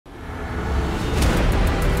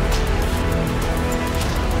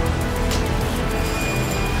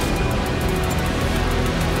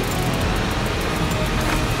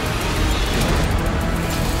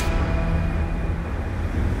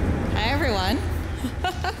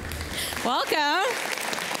Welcome.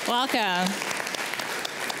 Welcome.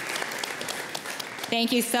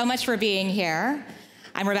 Thank you so much for being here.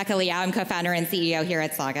 I'm Rebecca Liao. I'm co-founder and CEO here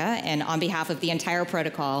at Saga. And on behalf of the entire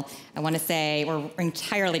protocol, I want to say we're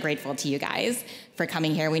entirely grateful to you guys for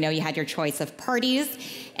coming here. We know you had your choice of parties,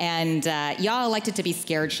 and y'all elected to be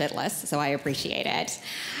scared shitless, so I appreciate it.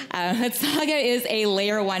 Saga is a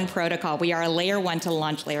layer one protocol. We are a layer one to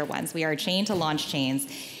launch layer ones. We are a chain to launch chains,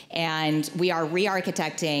 and we are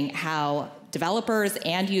re-architecting how developers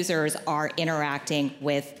and users are interacting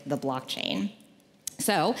with the blockchain.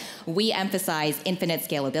 So we emphasize infinite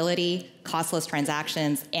scalability, costless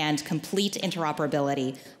transactions, and complete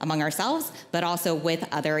interoperability among ourselves, but also with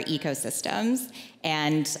other ecosystems.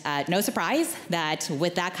 And no surprise that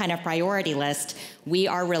with that kind of priority list, we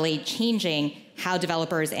are really changing how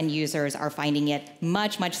developers and users are finding it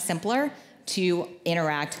much, much simpler to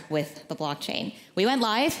interact with the blockchain. We went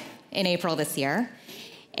live in April this year,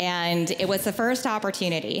 and it was the first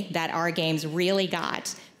opportunity that our games really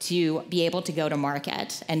got to be able to go to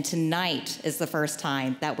market. And tonight is the first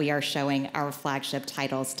time that we are showing our flagship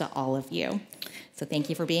titles to all of you. So thank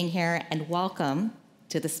you for being here, and welcome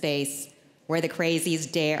to the space where the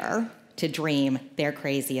crazies dare to dream their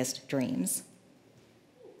craziest dreams.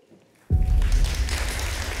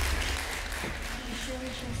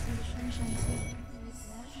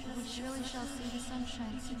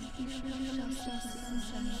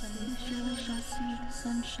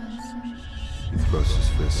 He thrusts his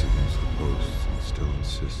fist against the post and still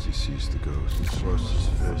insists he sees the ghost. He thrusts his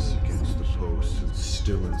fist against the post and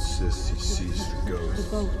still insists he sees the ghost. The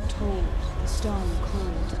boat told, the stone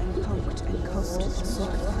cold and poked and coasted the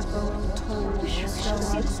boat. The boat told, the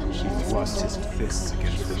stone He thrusts his fists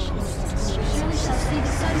against the post. surely shall see the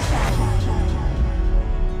sunshine.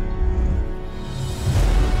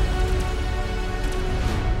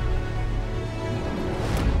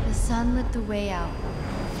 The sun lit the way out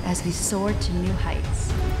as we soared to new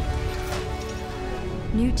heights.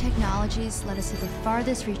 New technologies led us to the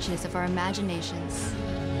farthest reaches of our imaginations.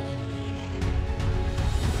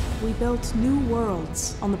 We built new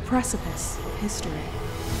worlds on the precipice of history.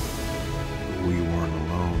 We weren't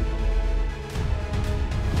alone.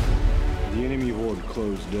 The enemy horde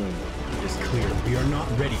closed in. It is clear we are not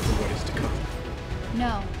ready for what is to come.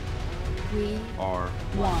 No, we Are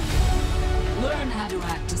won. Learn how to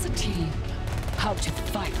act as a team, how to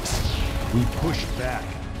fight. We pushed back.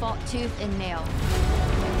 Fought tooth and nail.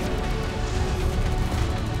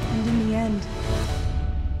 And in the end,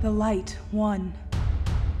 the light won.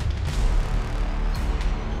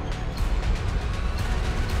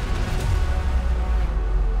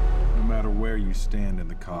 No matter where you stand in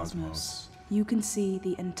the cosmos, You can see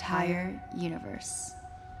the entire Entire universe.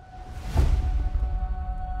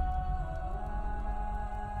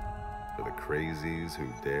 For the crazies who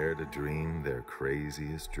dare to dream their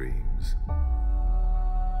craziest dreams.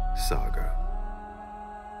 Saga.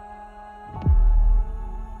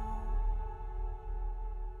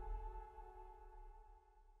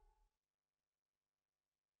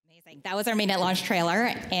 Amazing. That was our mainnet launch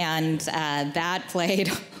trailer, and that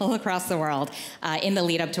played all across the world in the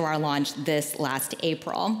lead up to our launch this last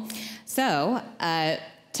April. So,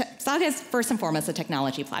 Saga is first and foremost a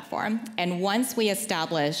technology platform, and once we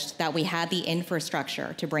established that we had the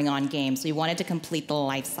infrastructure to bring on games, we wanted to complete the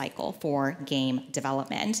life cycle for game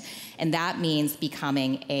development, and that means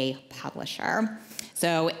becoming a publisher.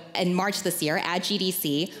 So in March this year at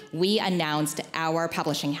GDC, we announced our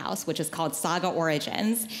publishing house, which is called Saga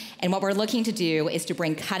Origins, and what we're looking to do is to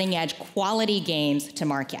bring cutting-edge quality games to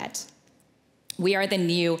market. We are the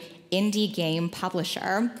new indie game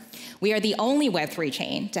publisher. We are the only Web3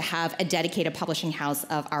 chain to have a dedicated publishing house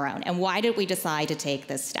of our own. And why did we decide to take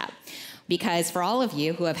this step? Because for all of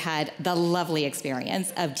you who have had the lovely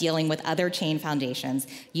experience of dealing with other chain foundations,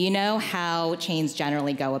 you know how chains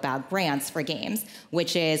generally go about grants for games,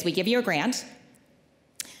 which is we give you a grant,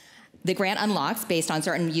 the grant unlocks based on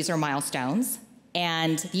certain user milestones,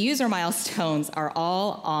 and the user milestones are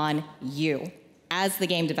all on you as the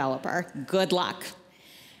game developer. Good luck.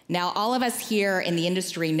 Now, all of us here in the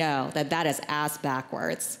industry know that that is ass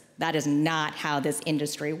backwards. That is not how this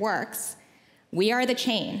industry works. We are the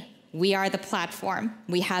chain. We are the platform.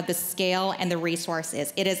 We have the scale and the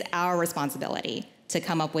resources. It is our responsibility to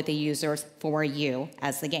come up with the users for you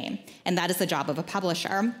as the game. And that is the job of a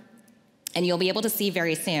publisher. And you'll be able to see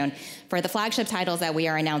very soon, for the flagship titles that we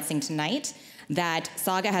are announcing tonight, that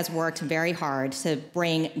Saga has worked very hard to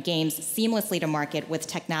bring games seamlessly to market with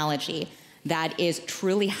technology that is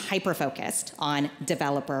truly hyper-focused on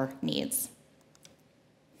developer needs.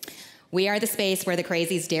 We are the space where the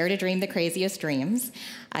crazies dare to dream the craziest dreams.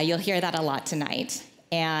 You'll hear that a lot tonight.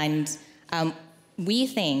 And We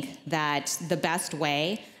think that the best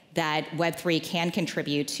way that Web3 can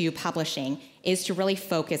contribute to publishing is to really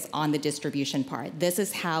focus on the distribution part. This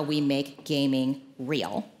is how we make gaming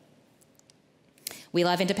real. We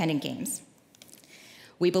love independent games.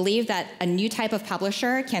 We believe that a new type of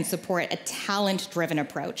publisher can support a talent-driven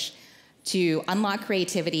approach to unlock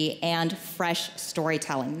creativity and fresh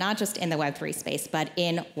storytelling, not just in the Web3 space, but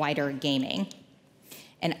in wider gaming.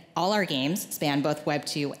 And all our games span both Web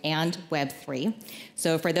 2 and Web 3.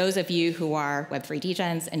 So for those of you who are Web3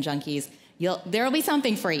 degens and junkies, there will be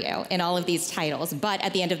something for you in all of these titles. But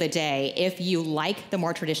at the end of the day, if you like the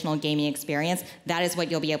more traditional gaming experience, that is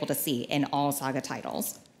what you'll be able to see in all Saga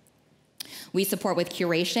titles. We support with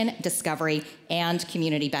curation, discovery, and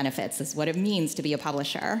community benefits. This is what it means to be a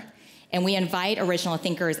publisher. And we invite original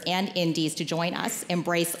thinkers and indies to join us,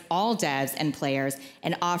 embrace all devs and players,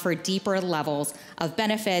 and offer deeper levels of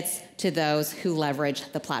benefits to those who leverage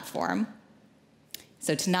the platform.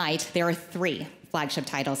 So tonight, there are 3 flagship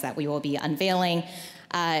titles that we will be unveiling.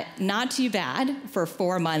 Not too bad for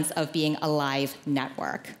 4 months of being a live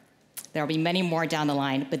network. There will be many more down the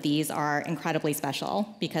line, but these are incredibly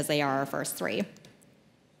special because they are our first 3.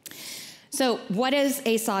 So what is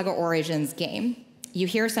a Saga Origins game? You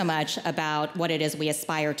hear so much about what it is we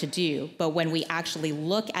aspire to do, but when we actually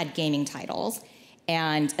look at gaming titles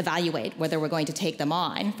and evaluate whether we're going to take them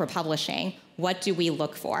on for publishing, what do we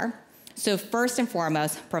look for? So first and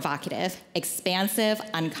foremost, provocative, expansive,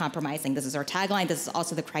 uncompromising. This is our tagline. This is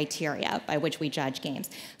also the criteria by which we judge games.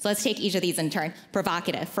 So let's take each of these in turn.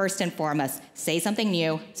 Provocative, first and foremost, say something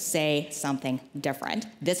new, say something different.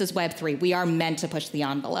 This is Web3. We are meant to push the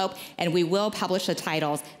envelope, and we will publish the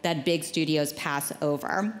titles that big studios pass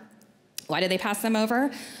over. Why do they pass them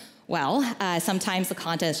over? Well, sometimes the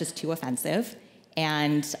content is just too offensive,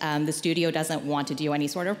 and the studio doesn't want to do any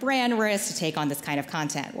sort of brand risk to take on this kind of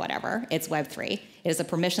content, whatever. It's Web3. It is a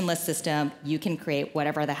permissionless system. You can create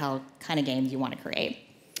whatever the hell kind of game you want to create.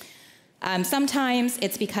 Sometimes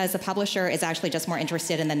it's because the publisher is actually just more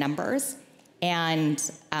interested in the numbers,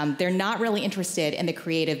 and they're not really interested in the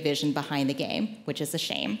creative vision behind the game, which is a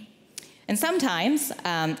shame. And sometimes,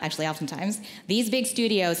 actually oftentimes, these big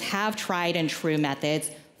studios have tried and true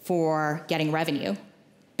methods for getting revenue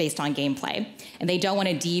based on gameplay, and they don't want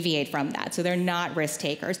to deviate from that, so they're not risk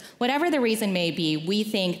takers. Whatever the reason may be, we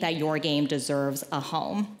think that your game deserves a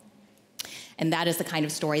home. And that is the kind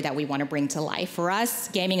of story that we want to bring to life. For us,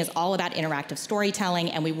 gaming is all about interactive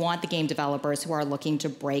storytelling, and we want the game developers who are looking to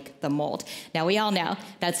break the mold. Now, we all know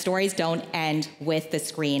that stories don't end with the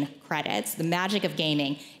screen credits. The magic of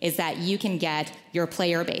gaming is that you can get your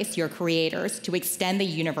player base, your creators, to extend the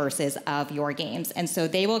universes of your games. And so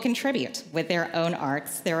they will contribute with their own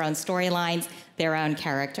arcs, their own storylines, their own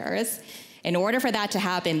characters. In order for that to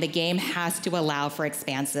happen, the game has to allow for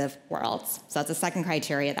expansive worlds. So that's the second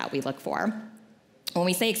criteria that we look for. When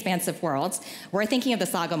we say expansive worlds, we're thinking of the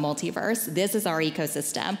Saga multiverse. This is our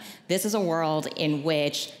ecosystem. This is a world in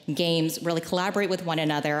which games really collaborate with one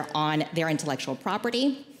another on their intellectual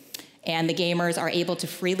property, and the gamers are able to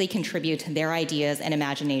freely contribute their ideas and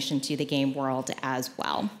imagination to the game world as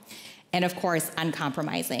well. And of course,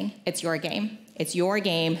 uncompromising. It's your game. It's your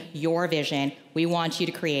game, your vision. We want you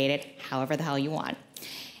to create it however the hell you want.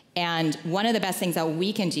 And one of the best things that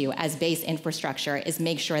we can do as base infrastructure is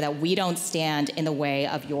make sure that we don't stand in the way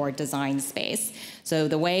of your design space. So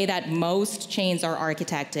the way that most chains are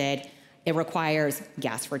architected, it requires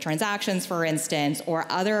gas for transactions, for instance, or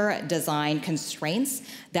other design constraints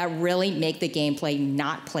that really make the gameplay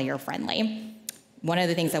not player-friendly. One of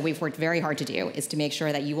the things that we've worked very hard to do is to make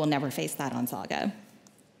sure that you will never face that on Saga.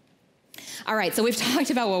 All right, so we've talked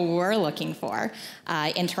about what we're looking for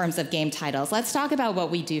in terms of game titles. Let's talk about what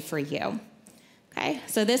we do for you. Okay,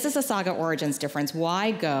 so this is a Saga Origins difference.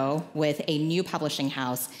 Why go with a new publishing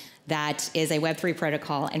house that is a Web3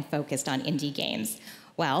 protocol and focused on indie games?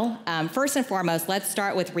 Well, first and foremost, let's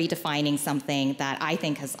start with redefining something that I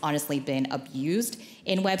think has honestly been abused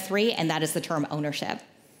in Web3, and that is the term ownership.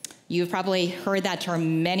 You've probably heard that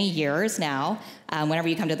term many years now, whenever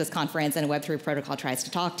you come to this conference and a Web3 protocol tries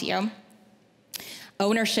to talk to you.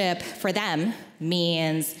 Ownership for them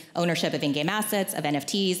means ownership of in-game assets, of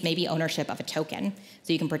NFTs, maybe ownership of a token,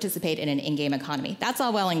 so you can participate in an in-game economy. That's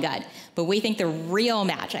all well and good, but we think the real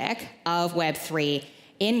magic of Web3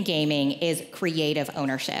 in gaming is creative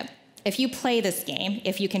ownership. If you play this game,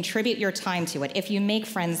 if you contribute your time to it, if you make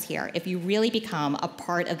friends here, if you really become a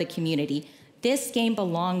part of the community, this game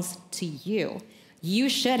belongs to you. You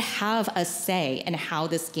should have a say in how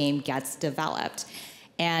this game gets developed.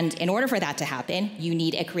 And in order for that to happen, you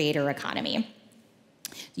need a creator economy.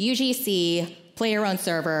 UGC player-owned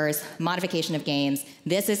servers, modification of games.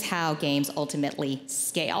 This is how games ultimately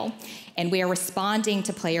scale. And we are responding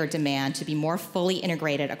to player demand to be more fully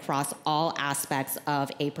integrated across all aspects of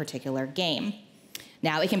a particular game.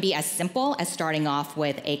 Now, it can be as simple as starting off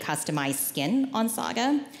with a customized skin on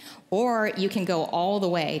Saga, or you can go all the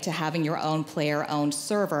way to having your own player-owned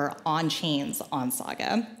server on chains on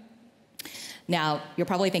Saga. Now, you're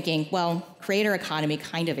probably thinking, well, creator economy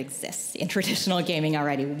kind of exists in traditional gaming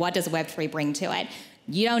already. What does Web3 bring to it?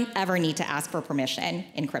 You don't ever need to ask for permission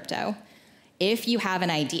in crypto. If you have an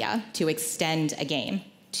idea to extend a game,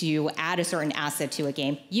 to add a certain asset to a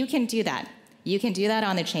game, you can do that. You can do that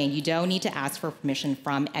on the chain. You don't need to ask for permission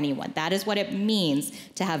from anyone. That is what it means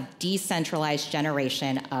to have decentralized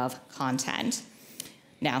generation of content.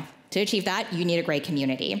 Now, to achieve that, you need a great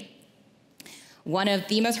community. One of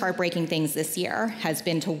the most heartbreaking things this year has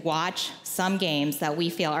been to watch some games that we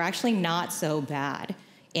feel are actually not so bad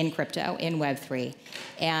in crypto, in Web3.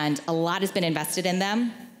 And a lot has been invested in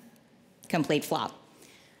them, complete flop.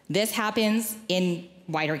 This happens in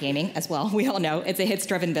wider gaming as well. We all know it's a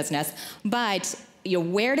hits-driven business. But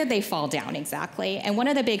where did they fall down exactly? And one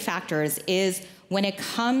of the big factors is when it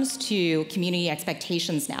comes to community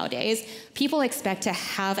expectations nowadays, people expect to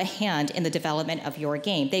have a hand in the development of your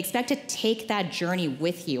game. They expect to take that journey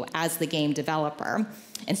with you as the game developer.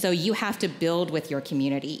 And so you have to build with your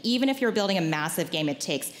community. Even if you're building a massive game, it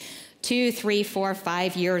takes 2, 3, 4,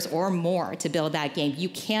 5 years or more to build that game. You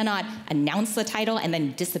cannot announce the title and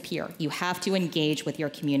then disappear. You have to engage with your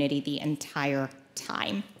community the entire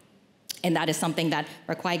time. And that is something that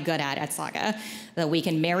we're quite good at Saga, that we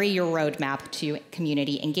can marry your roadmap to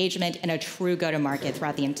community engagement and a true go-to-market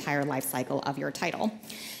throughout the entire life cycle of your title.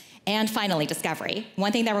 And finally, discovery.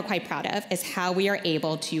 One thing that we're quite proud of is how we are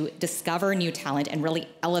able to discover new talent and really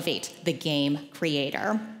elevate the game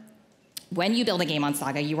creator. When you build a game on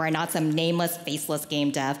Saga, you are not some nameless, faceless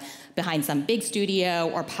game dev behind some big studio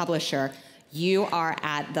or publisher. You are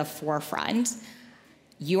at the forefront.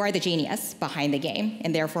 You are the genius behind the game,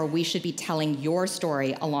 and therefore we should be telling your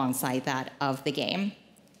story alongside that of the game.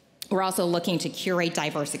 We're also looking to curate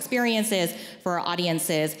diverse experiences for our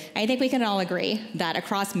audiences. I think we can all agree that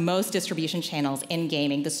across most distribution channels in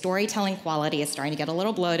gaming, the storytelling quality is starting to get a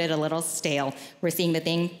little bloated, a little stale. We're seeing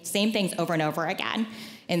the same things over and over again.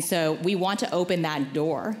 And so we want to open that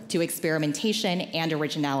door to experimentation and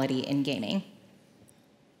originality in gaming.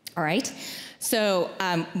 All right, so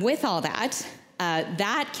with all that,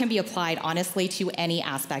 that can be applied, honestly, to any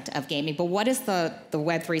aspect of gaming. But what is the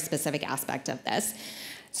Web3 specific aspect of this?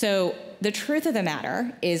 So the truth of the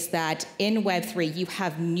matter is that in Web3, you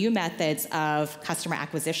have new methods of customer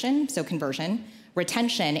acquisition, so conversion,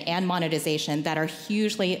 retention, and monetization that are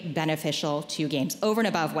hugely beneficial to games, over and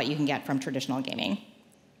above what you can get from traditional gaming.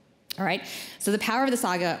 All right, so the power of the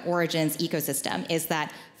Saga Origins ecosystem is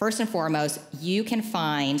that, first and foremost, you can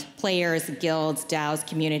find players, guilds, DAOs,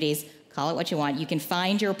 communities, call it what you want. You can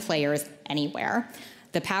find your players anywhere.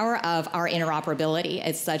 The power of our interoperability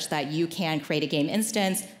is such that you can create a game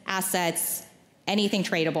instance, assets, anything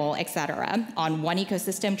tradable, et cetera, on one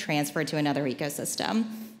ecosystem transferred to another ecosystem.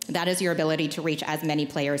 That is your ability to reach as many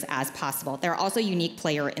players as possible. There are also unique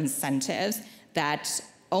player incentives that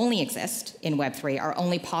only exist in Web3, are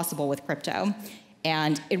only possible with crypto.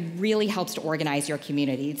 And it really helps to organize your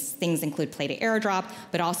community. Things include play to airdrop,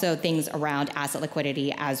 but also things around asset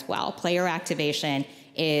liquidity as well. Player activation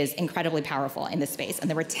is incredibly powerful in this space, and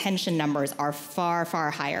the retention numbers are far,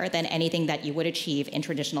 far higher than anything that you would achieve in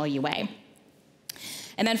traditional UA.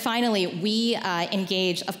 And then finally, we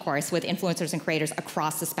engage, of course, with influencers and creators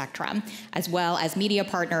across the spectrum, as well as media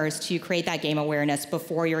partners to create that game awareness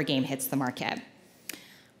before your game hits the market.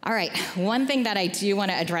 All right, one thing that I do want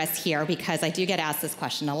to address here, because I do get asked this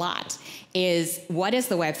question a lot, is what is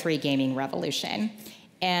the Web3 gaming revolution?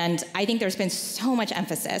 And I think there's been so much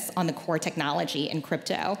emphasis on the core technology in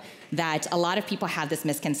crypto that a lot of people have this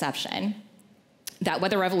misconception that what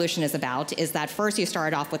the revolution is about is that first you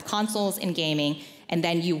started off with consoles in gaming, and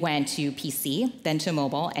then you went to PC, then to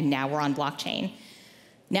mobile, and now we're on blockchain.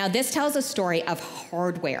 Now, this tells a story of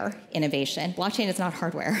hardware innovation. Blockchain is not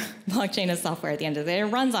hardware. Blockchain is software at the end of the day. It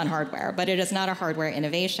runs on hardware, but it is not a hardware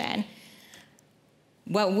innovation.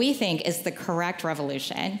 What we think is the correct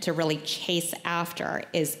revolution to really chase after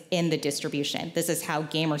is in the distribution. This is how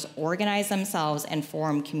gamers organize themselves and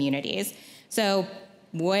form communities. So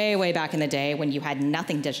way, way back in the day when you had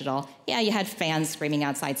nothing digital, yeah, you had fans screaming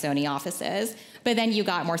outside Sony offices, but then you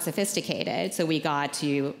got more sophisticated. So we got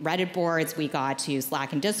to Reddit boards, we got to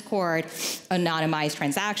Slack and Discord, anonymized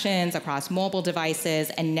transactions across mobile devices,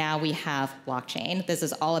 and now we have blockchain. This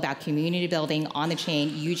is all about community building on the chain,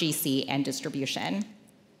 UGC, and distribution.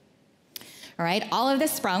 All right, all of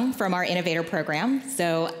this sprung from our innovator program.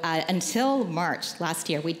 So until March last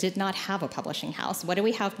year, we did not have a publishing house. What did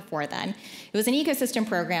we have before then? It was an ecosystem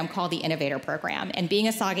program called the Innovator Program, and being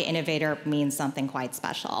a Saga innovator means something quite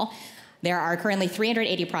special. There are currently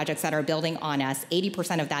 380 projects that are building on us.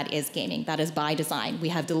 80% of that is gaming. That is by design. We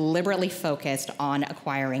have deliberately focused on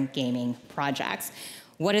acquiring gaming projects.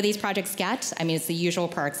 What do these projects get? I mean, it's the usual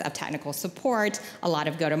perks of technical support, a lot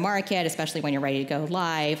of go-to-market, especially when you're ready to go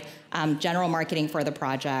live, general marketing for the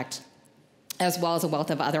project, as well as a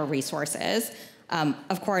wealth of other resources.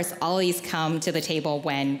 Of course, all these come to the table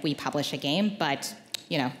when we publish a game, but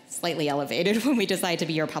slightly elevated when we decide to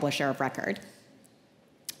be your publisher of record.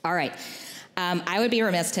 All right. I would be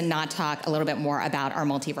remiss to not talk a little bit more about our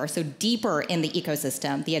multiverse. So deeper in the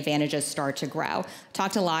ecosystem, the advantages start to grow.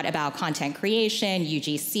 Talked a lot about content creation,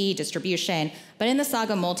 UGC, distribution, but in the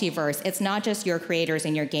Saga multiverse, it's not just your creators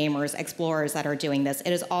and your gamers, explorers that are doing this.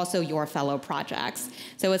 It is also your fellow projects.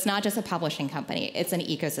 So it's not just a publishing company, it's an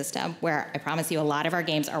ecosystem where I promise you a lot of our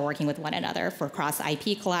games are working with one another for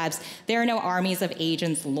cross-IP collabs. There are no armies of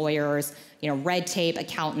agents, lawyers, red tape,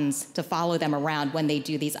 accountants to follow them around when they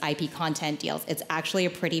do these IP content deals. It's actually a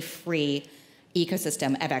pretty free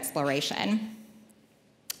ecosystem of exploration.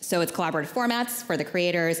 So it's collaborative formats for the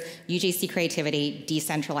creators, UGC creativity,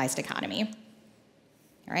 decentralized economy.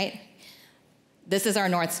 All right? This is our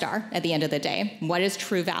North Star at the end of the day. What is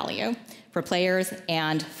true value for players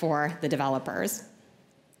and for the developers?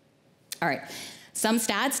 All right. Some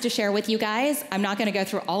stats to share with you guys. I'm not going to go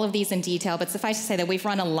through all of these in detail, but suffice to say that we've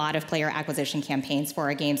run a lot of player acquisition campaigns for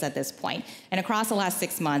our games at this point. And across the last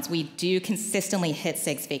 6 months, we do consistently hit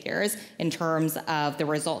 6 figures in terms of the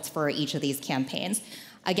results for each of these campaigns.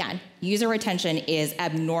 Again, user retention is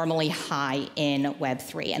abnormally high in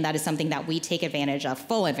Web3, and that is something that we take advantage of,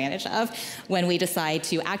 full advantage of, when we decide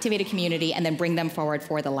to activate a community and then bring them forward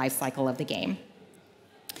for the life cycle of the game.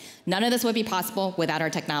 None of this would be possible without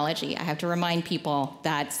our technology. I have to remind people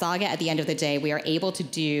that Saga, at the end of the day, we are able to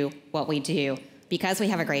do what we do because we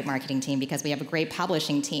have a great marketing team, because we have a great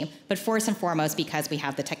publishing team, but first and foremost, because we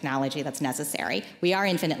have the technology that's necessary. We are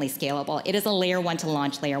infinitely scalable. It is a layer 1 to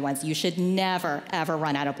launch layer 1s. You should never, ever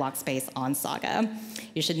run out of block space on Saga.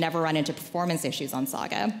 You should never run into performance issues on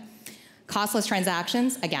Saga. Costless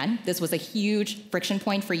transactions, again, this was a huge friction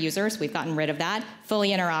point for users. We've gotten rid of that. Fully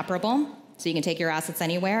interoperable. So you can take your assets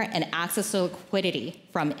anywhere, and access to liquidity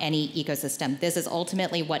from any ecosystem. This is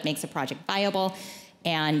ultimately what makes a project viable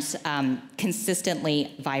and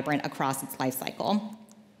consistently vibrant across its life cycle.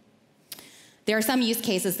 There are some use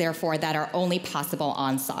cases, therefore, that are only possible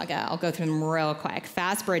on Saga. I'll go through them real quick.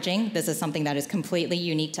 Fast bridging, this is something that is completely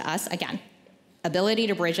unique to us. Again, ability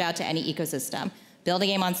to bridge out to any ecosystem. Build a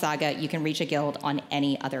game on Saga, you can reach a guild on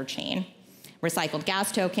any other chain. Recycled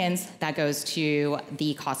gas tokens, that goes to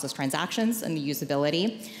the costless transactions and the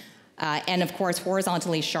usability. And of course,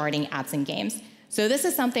 horizontally sharding apps and games. So this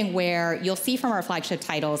is something where you'll see from our flagship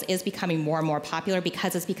titles is becoming more and more popular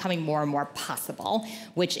because it's becoming more and more possible,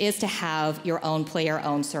 which is to have your own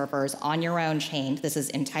player-owned servers on your own chain. This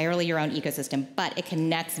is entirely your own ecosystem, but it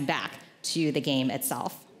connects back to the game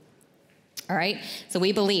itself. All right, so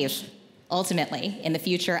we believe ultimately in the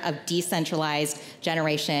future of decentralized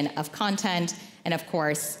generation of content, and of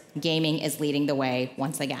course, gaming is leading the way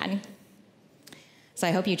once again. So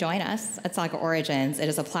I hope you join us at Saga Origins. It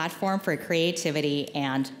is a platform for creativity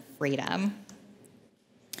and freedom.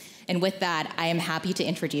 And with that, I am happy to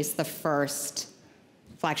introduce the first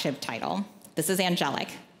flagship title. This is Angelic,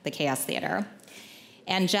 the Chaos Theater.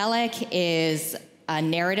 Angelic is a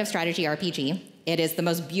narrative strategy RPG. It is the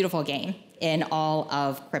most beautiful game in all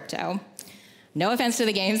of crypto. No offense to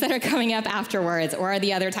the games that are coming up afterwards or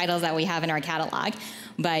the other titles that we have in our catalog,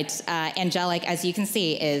 but Angelic, as you can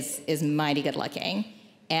see, is mighty good looking.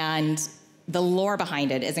 And the lore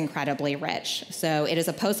behind it is incredibly rich. So it is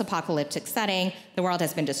a post-apocalyptic setting, the world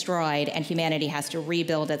has been destroyed, and humanity has to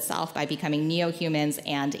rebuild itself by becoming neo-humans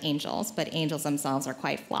and angels, but angels themselves are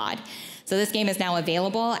quite flawed. So this game is now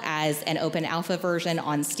available as an open alpha version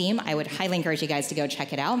on Steam. I would highly encourage you guys to go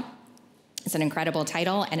check it out. It's an incredible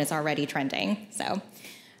title, and it's already trending. So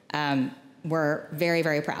we're very,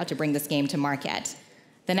 very proud to bring this game to market.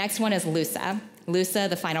 The next one is Lusa. Lusa,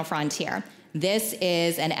 the Final Frontier. This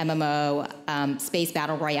is an MMO space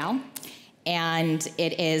battle royale, and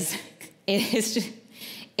it's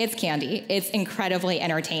candy. It's incredibly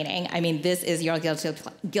entertaining. I mean, this is your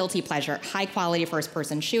guilty pleasure, high-quality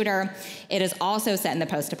first-person shooter. It is also set in the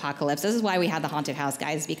post-apocalypse. This is why we have the haunted house,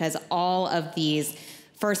 guys, because all of these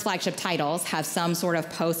first flagship titles have some sort of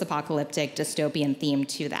post-apocalyptic dystopian theme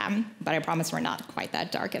to them, but I promise we're not quite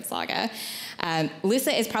that dark at Saga.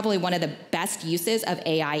 Lusa is probably one of the best uses of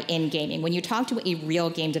AI in gaming. When you talk to a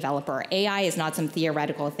real game developer, AI is not some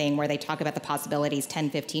theoretical thing where they talk about the possibilities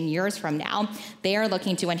 10, 15 years from now. They are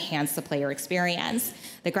looking to enhance the player experience.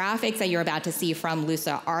 The graphics that you're about to see from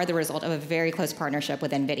Lusa are the result of a very close partnership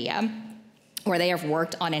with NVIDIA, where they have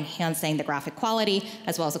worked on enhancing the graphic quality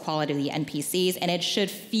as well as the quality of the NPCs, and it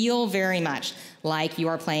should feel very much like you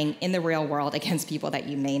are playing in the real world against people that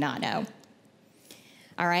you may not know.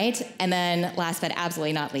 All right, and then last but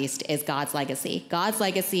absolutely not least is God's Legacy. God's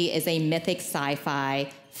Legacy is a mythic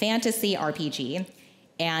sci-fi fantasy RPG,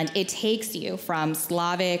 and it takes you from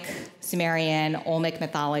Slavic, Sumerian, Olmec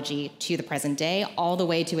mythology to the present day, all the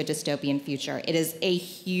way to a dystopian future. It is a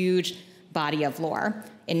huge body of lore,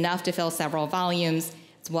 enough to fill several volumes.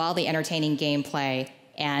 It's wildly entertaining gameplay,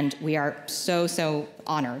 and we are so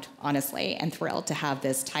honored, honestly, and thrilled to have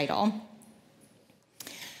this title.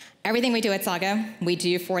 Everything we do at Saga, we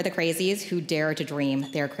do for the crazies who dare to dream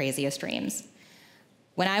their craziest dreams.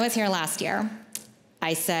 When I was here last year,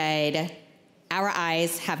 I said, our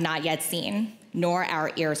eyes have not yet seen, nor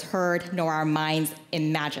our ears heard, nor our minds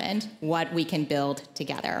imagined what we can build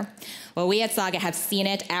together. Well, we at Saga have seen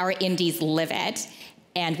it, our indies live it,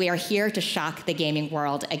 and we are here to shock the gaming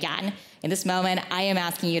world again. In this moment, I am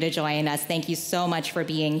asking you to join us. Thank you so much for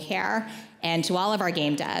being here. And to all of our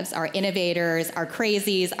game devs, our innovators, our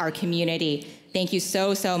crazies, our community, thank you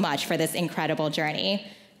so much for this incredible journey.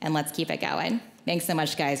 And let's keep it going. Thanks so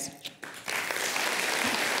much, guys.